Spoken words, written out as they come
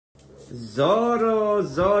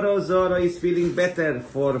Zorro is feeling better.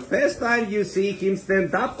 For first time you see him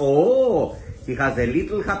stand up. Oh, he has a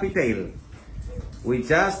little happy tail. We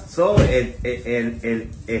just saw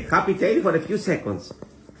a happy tail for a few seconds.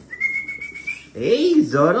 Hey,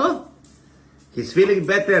 Zorro, he's feeling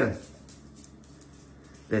better.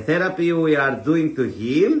 The therapy we are doing to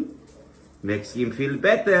him makes him feel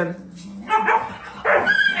better.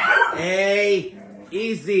 Hey,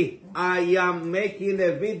 easy. I am making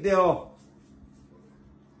a video.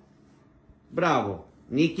 Bravo,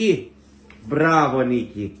 Nikki. Bravo,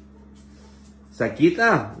 Nikki.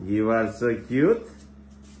 Sakita, you are so cute.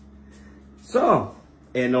 So,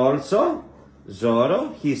 and also,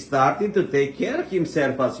 Zorro, he's starting to take care of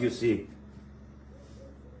himself, as you see.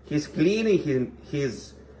 He's cleaning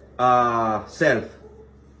his self.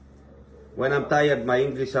 When I'm tired, my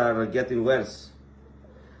English are getting worse.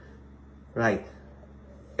 Right.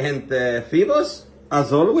 And Fivos,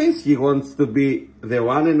 as always, he wants to be the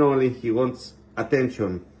one and only. He wants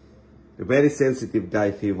attention. A very sensitive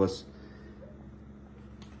guy, Fivos.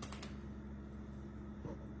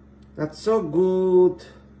 That's so good.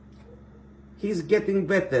 He's getting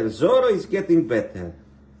better. Zorro is getting better.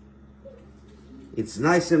 It's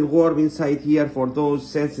nice and warm inside here for those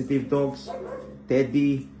sensitive dogs.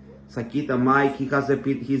 Teddy, Sakita, Mike,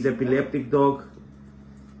 he's epileptic dog.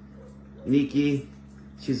 Nikki,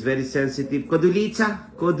 she's very sensitive.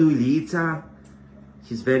 Kodulica,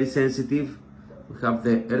 she's very sensitive. We have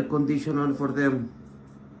the air conditioner on for them.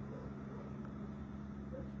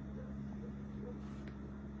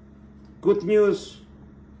 Good news.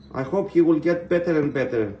 I hope he will get better and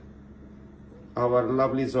better. Our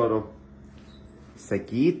lovely Zorro.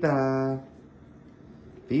 Sakita.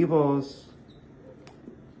 Fivos.